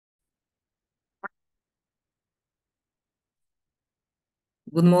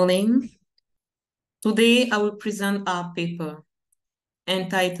Good morning. Today, I will present our paper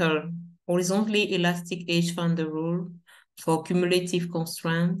entitled Horizontally Elastic Edge-Finder Rule for Cumulative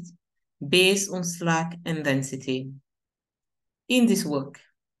Constraints based on slack and density. In this work,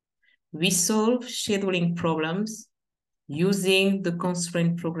 we solve scheduling problems using the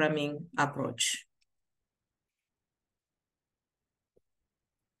constraint programming approach.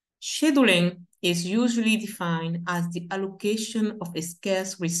 Scheduling is usually defined as the allocation of a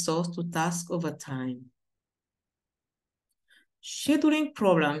scarce resource to tasks over time. Scheduling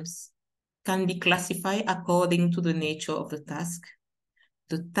problems can be classified according to the nature of the task,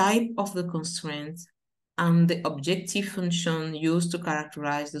 the type of the constraint, and the objective function used to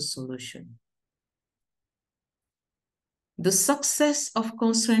characterize the solution. The success of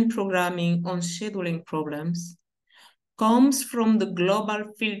constraint programming on scheduling problems comes from the global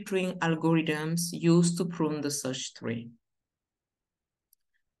filtering algorithms used to prune the search tree.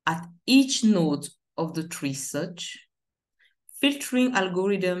 At each node of the tree search, filtering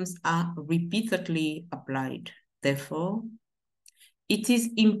algorithms are repeatedly applied. Therefore, it is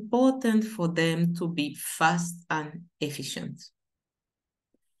important for them to be fast and efficient.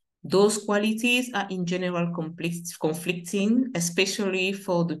 Those qualities are in general conflicting, especially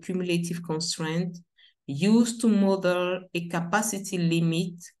for the cumulative constraint used to model a capacity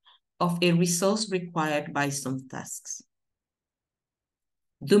limit of a resource required by some tasks.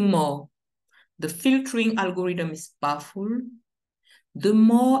 The more the filtering algorithm is powerful, the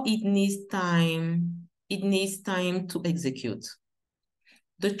more it needs time to execute.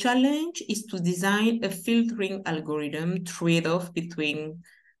 The challenge is to design a filtering algorithm trade-off between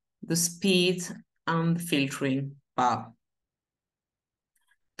the speed and filtering power.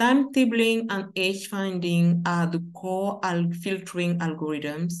 Timetabling and edge finding are the core filtering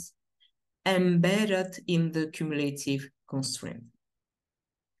algorithms embedded in the cumulative constraint.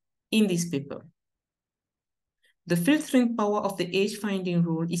 In this paper, the filtering power of the edge finding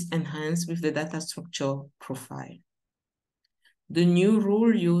rule is enhanced with the data structure profile. The new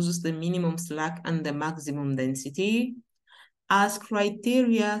rule uses the minimum slack and the maximum density as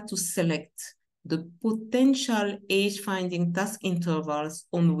criteria to select the potential edge-finding task intervals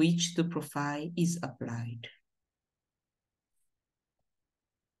on which the profile is applied.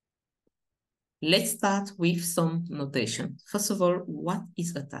 Let's start with some notation. First of all, what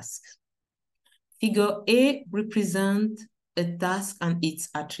is a task? Figure A represents a task and its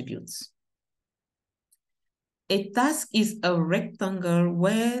attributes. A task is a rectangle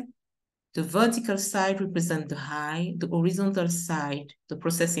where the vertical side represents the height, the horizontal side, the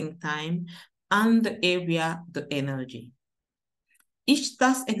processing time, and the area, the energy. Each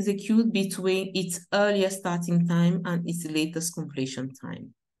task executes between its earliest starting time and its latest completion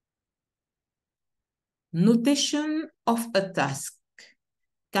time. Notation of a task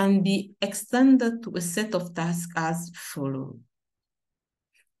can be extended to a set of tasks as follows.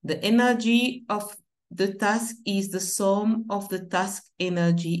 The energy of the task is the sum of the task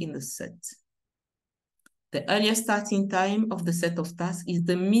energy in the set. The earliest starting time of the set of tasks is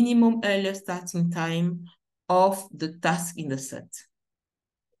the minimum earliest starting time of the task in the set.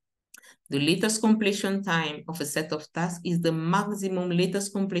 The latest completion time of a set of tasks is the maximum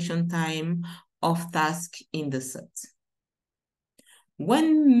latest completion time of tasks in the set.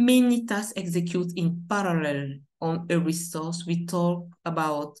 When many tasks execute in parallel on a resource, we talk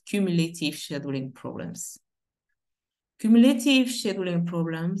about cumulative scheduling problems. Cumulative scheduling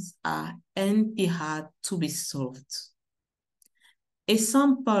problems are NP-hard to be solved. A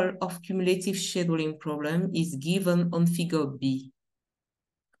sample of cumulative scheduling problem is given on figure B.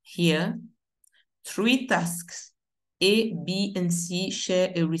 Here, 3 tasks, A, B, and C,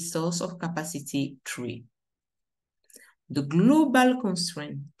 share a resource of capacity 3. The global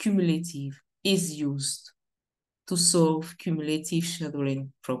constraint, cumulative, is used to solve cumulative scheduling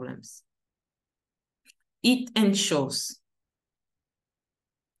problems. It ensures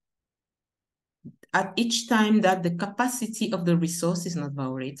at each time that the capacity of the resource is not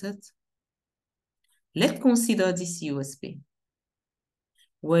violated. Let's consider this USP,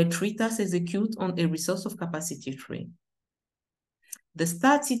 where 3 tasks execute on a resource of capacity 3. The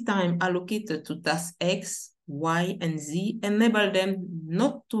starting time allocated to task X, Y, and Z enable them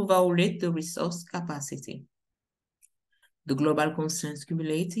not to violate the resource capacity. The global constraint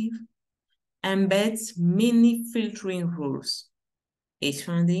cumulative embeds many filtering rules, edge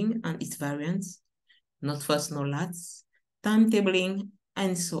finding and its variants, not first, no last, timetabling,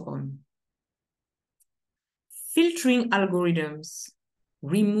 and so on. Filtering algorithms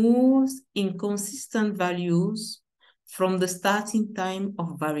removes inconsistent values from the starting time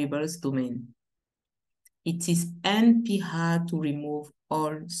of variables domain. It is NP-hard to remove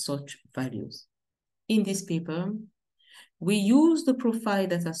all such values. In this paper, we use the profile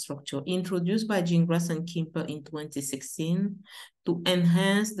data structure introduced by Gingras and Kimper in 2016 to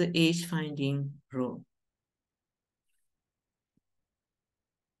enhance the age finding role.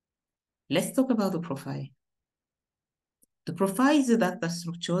 Let's talk about the profile. The profile is a data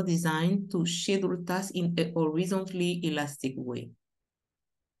structure designed to schedule tasks in a horizontally elastic way.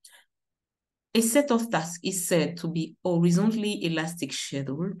 A set of tasks is said to be horizontally elastic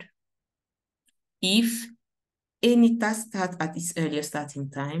scheduled if any task starts at its earlier starting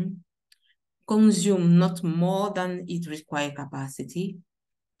time, consume not more than its required capacity,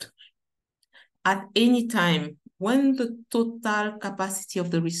 at any time when the total capacity of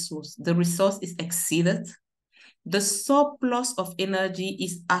the resource is exceeded, the surplus of energy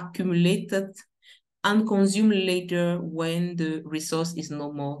is accumulated and consumed later when the resource is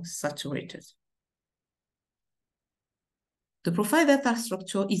no more saturated. The profile data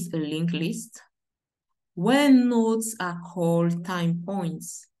structure is a linked list where nodes are called time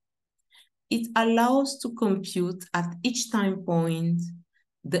points. It allows to compute at each time point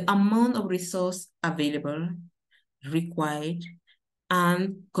the amount of resource available, required,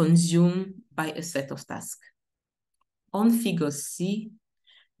 and consumed by a set of tasks. On figure C,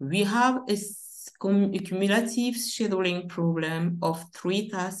 we have a cumulative scheduling problem of 3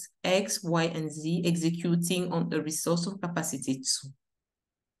 tasks, X, Y, and Z, executing on a resource of capacity 2.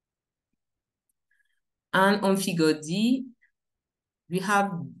 And on figure D, we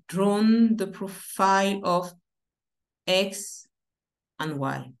have drawn the profile of X and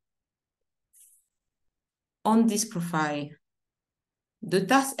Y. On this profile, the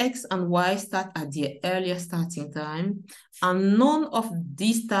tasks X and Y start at their earlier starting time, and none of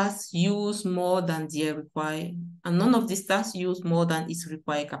these tasks use more than its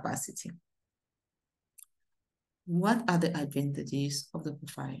required capacity. What are the advantages of the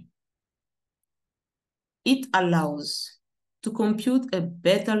profile? It allows to compute a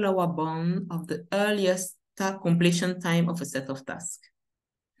better lower bound of the earliest completion time of a set of tasks.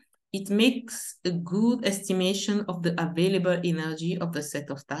 It makes a good estimation of the available energy of the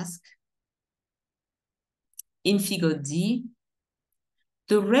set of tasks. In figure D,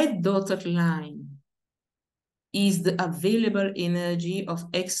 the red dotted line is the available energy of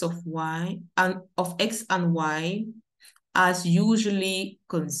X and Y as usually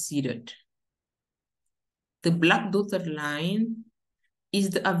considered. The black dotted line is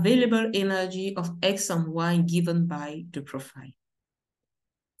the available energy of X and Y given by the profile.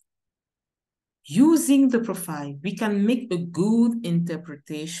 Using the profile, we can make a good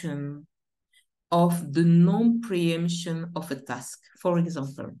interpretation of the non-preemption of a task. For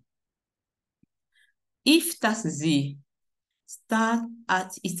example, if task Z starts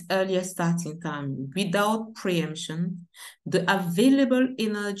at its earlier starting time without preemption, the available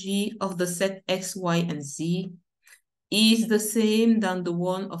energy of the set X, Y, and Z is the same than the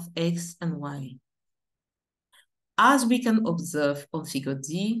one of X and Y. As we can observe on figure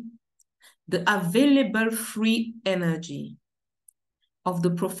D, the available free energy of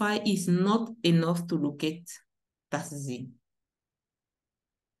the profile is not enough to locate task Z.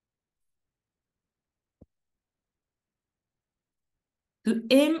 The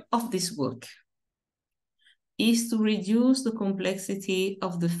aim of this work is to reduce the complexity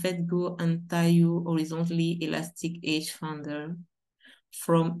of the Fetgo and Tayou horizontally elastic age finder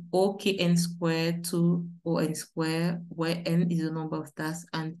from OKN squared to ON squared, where N is the number of tasks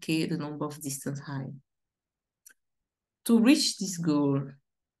and K the number of distance high. To reach this goal,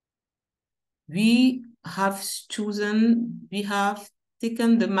 we have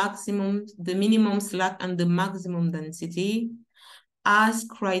taken the minimum slack and the maximum density as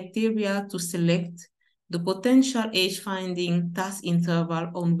criteria to select the potential age finding task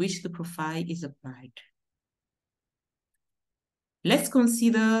interval on which the profile is applied. Let's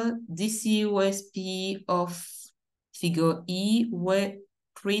consider DCOSP of figure E, where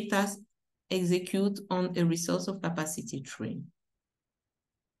 3 tasks execute on a resource of capacity 3.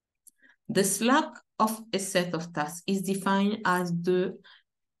 The slack of a set of tasks is defined as the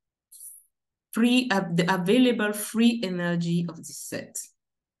available free energy of this set.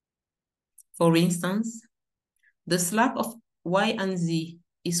 For instance, the slack of Y and Z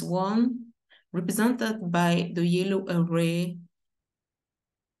is 1, represented by the yellow array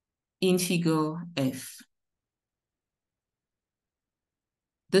in figure F.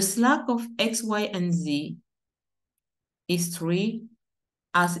 The slack of X, Y, and Z is 3,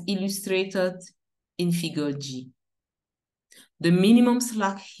 as illustrated in figure G. The minimum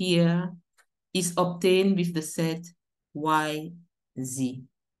slack here is obtained with the set Y, Z.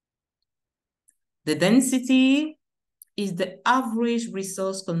 The density is the average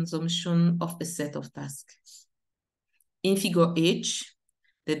resource consumption of a set of tasks. In figure H,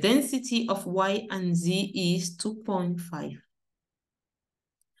 the density of Y and Z is 2.5.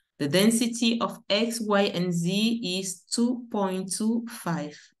 The density of X, Y, and Z is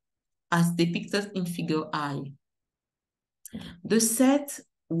 2.25, as depicted in figure I. The set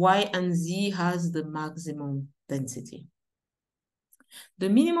Y and Z has the maximum density. The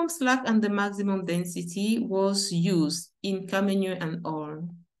minimum slack and the maximum density was used in Kameugne and al.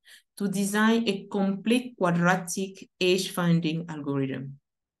 To design a complete quadratic age-finding algorithm.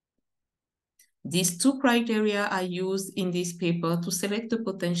 These two criteria are used in this paper to select the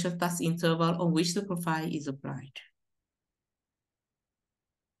potential task interval on which the profile is applied.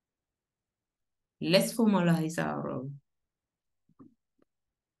 Let's formalize our role.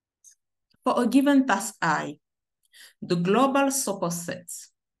 For a given task I, the global superset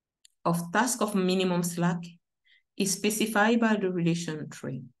of tasks of minimum slack is specified by the relation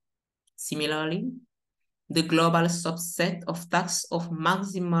tree. Similarly, the global subset of tasks of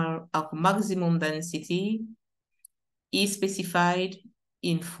maximum density is specified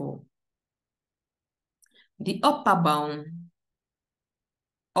in 4. The upper bound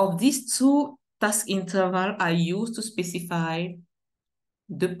of these two task intervals are used to specify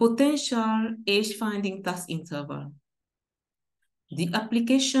the potential age-finding task interval. The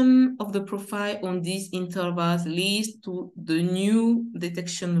application of the profile on these intervals leads to the new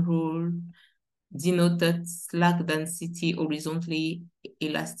detection rule denoted slack density horizontally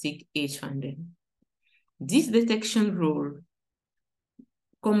elastic age-finding. This detection rule,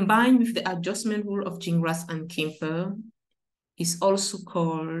 combined with the adjustment rule of Gingras and Kemper, is also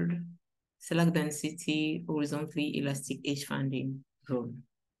called slack density horizontally elastic age-finding rule.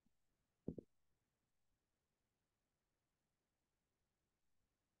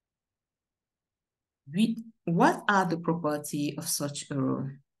 What are the properties of such a rule?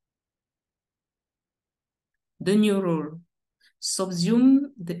 The new rule subsumes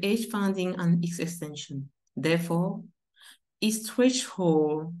the age-finding and its extension. Therefore, its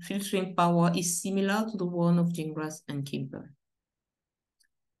threshold filtering power is similar to the one of Gingras and Kemper.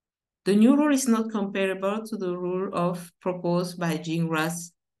 The new rule is not comparable to the rule proposed by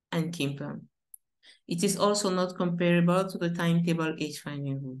Gingras and Kemper. It is also not comparable to the timetable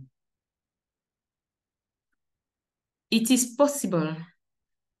age-finding rule. It is possible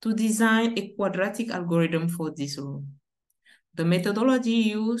to design a quadratic algorithm for this rule. The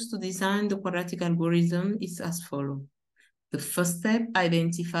methodology used to design the quadratic algorithm is as follows. The first step,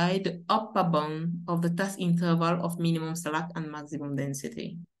 identify the upper bound of the task interval of minimum slack and maximum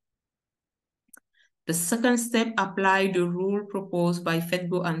density. The second step, apply the rule proposed by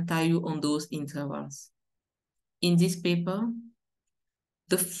Fetgo and Tayou on those intervals. In this paper,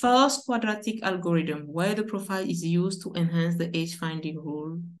 the first quadratic algorithm where the profile is used to enhance the age-finding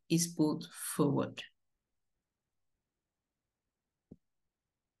rule is put forward.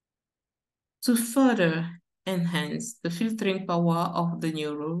 To further enhance the filtering power of the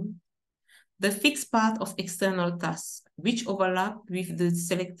new rule, the fixed path of external tasks which overlap with the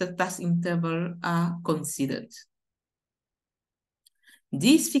selected task interval are considered.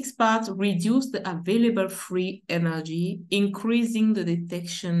 These fixed paths reduce the available free energy, increasing the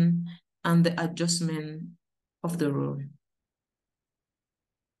detection and the adjustment of the rule.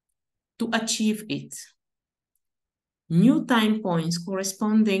 To achieve it, new time points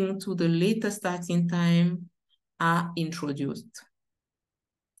corresponding to the latest starting time are introduced.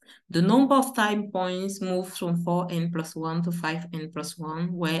 The number of time points moves from 4n+1 to 5n+1,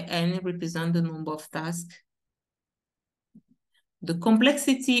 where n represents the number of tasks. The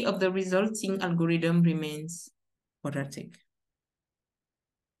complexity of the resulting algorithm remains quadratic.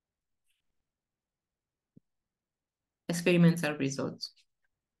 Experimental results.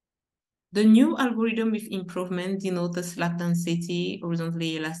 The new algorithm with improvement denoted slack density,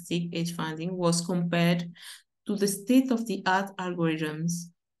 horizontally elastic age-finding was compared to the state-of-the-art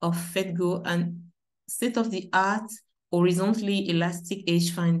algorithms of Fetgo and state-of-the-art horizontally elastic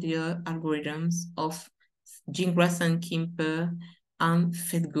age-finder algorithms of Gingras and Kemper and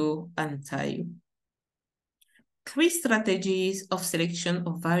Fetgo and Tayou. 3 strategies of selection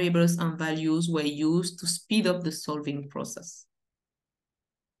of variables and values were used to speed up the solving process.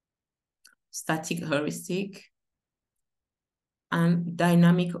 Static heuristic and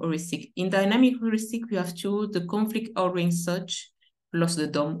dynamic heuristic. In dynamic heuristic, we have chosen the conflict ordering search plus the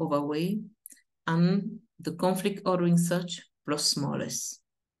DOM overlay and the conflict ordering search plus smallest.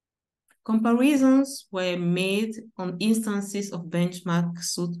 Comparisons were made on instances of benchmark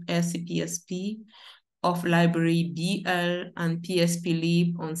suit RCPSP of library BL and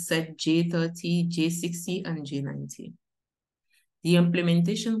PSPlib on set J30, J60, and J90. The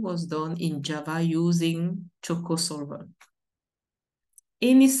implementation was done in Java using ChocoSolver.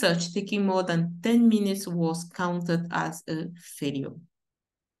 Any search taking more than 10 minutes was counted as a failure.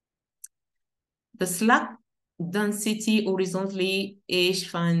 The slack density horizontally edge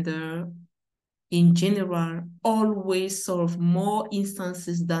finder in general always solve more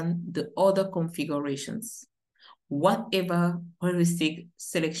instances than the other configurations, whatever heuristic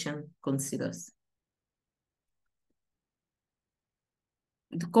selection considers.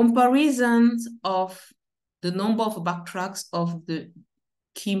 The comparisons of the number of backtracks of the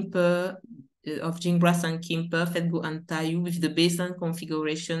Kemper, of Gingras and Kemper, Fetgo and Tayou with the baseline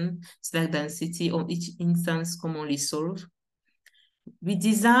configuration slack density on each instance commonly solved. We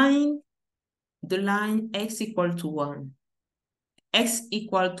design the line x equal to 1, x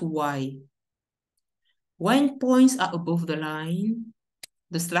equal to y. When points are above the line,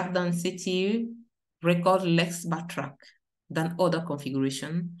 the slack density record less backtrack than other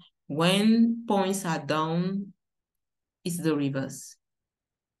configuration. When points are down, it's the reverse.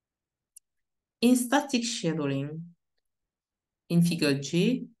 In static scheduling, in figure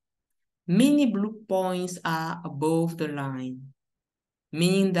G, many blue points are above the line,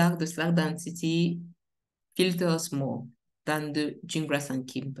 meaning that the slack density filters more than the Gingras and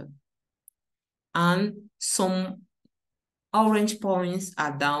Kemper. And some orange points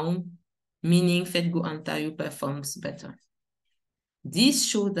are down, meaning Fetgo and Tayou performs better. This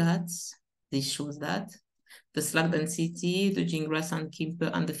shows that the slack density, the Gingras and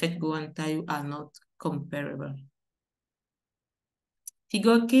Kemper, and the Fetgo and Tayou are not comparable.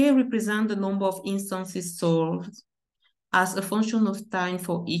 Figure K represents the number of instances solved as a function of time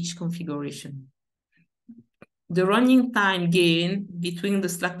for each configuration. The running time gain between the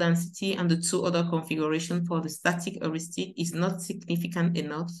slack density and the two other configurations for the static heuristic is not significant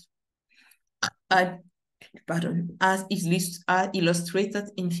enough, as is illustrated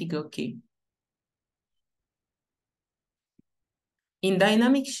in figure K. In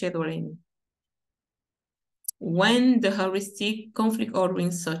dynamic scheduling, when the heuristic conflict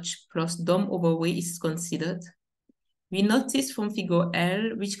ordering search plus DOM over way is considered, we notice from figure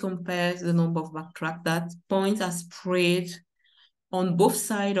L, which compares the number of backtrack, that points are spread on both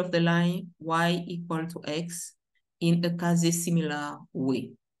sides of the line y equal to x in a quasi-similar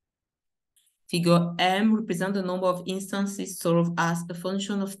way. Figure M represents the number of instances solved as a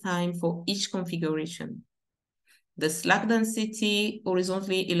function of time for each configuration. The slack density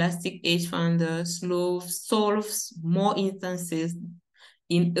horizontally elastic edge finder solves more instances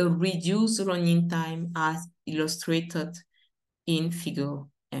in a reduced running time as illustrated in figure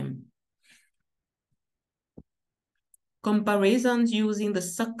M. Comparisons using the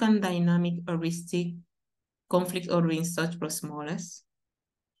second dynamic heuristic conflict ordering search plus smallest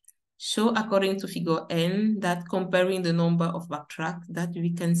show, according to figure N, that comparing the number of backtrack, that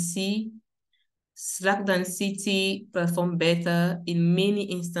we can see slack density perform better in many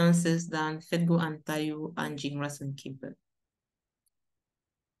instances than Fetgo and Tayou and Gingras and Kemper.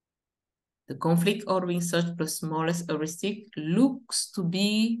 The conflict ordering search plus smallest heuristic looks to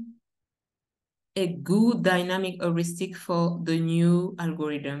be a good dynamic heuristic for the new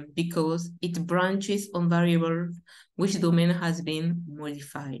algorithm because it branches on variables which domain has been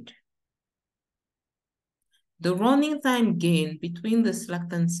modified. The running time gain between the slack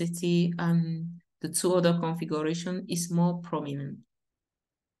density and the two other configurations is more prominent,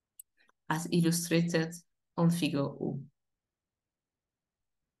 as illustrated on figure O.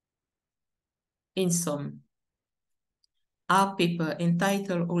 In sum, our paper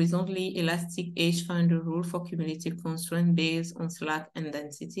entitled Horizontally Elastic Edge Finder Rule for Cumulative Constraint Based on Slack and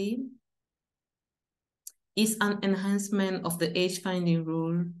Density is an enhancement of the edge finding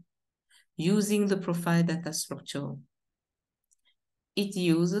rule using the profile data structure. It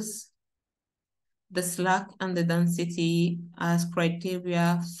uses the slack and the density as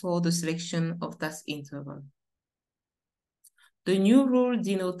criteria for the selection of task interval. The new rule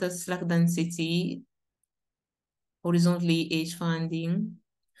denotes slack density, horizontally edge finding,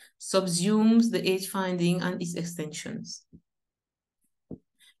 subsumes the edge finding and its extensions.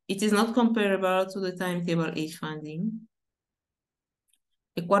 It is not comparable to the timetable edge finding.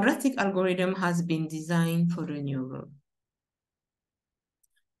 A quadratic algorithm has been designed for the new rule.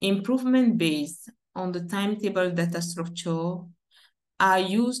 Improvements based on the timetable data structure are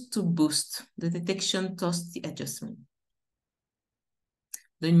used to boost the detection tolerance adjustment.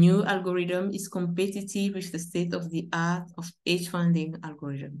 The new algorithm is competitive with the state-of-the-art of edge-finding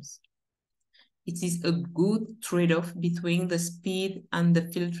algorithms. It is a good trade-off between the speed and the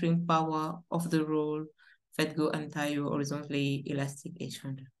filtering power of the rule Fetgo and Tayou horizontally elastic edge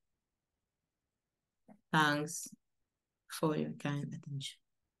finder. Thanks for your kind attention.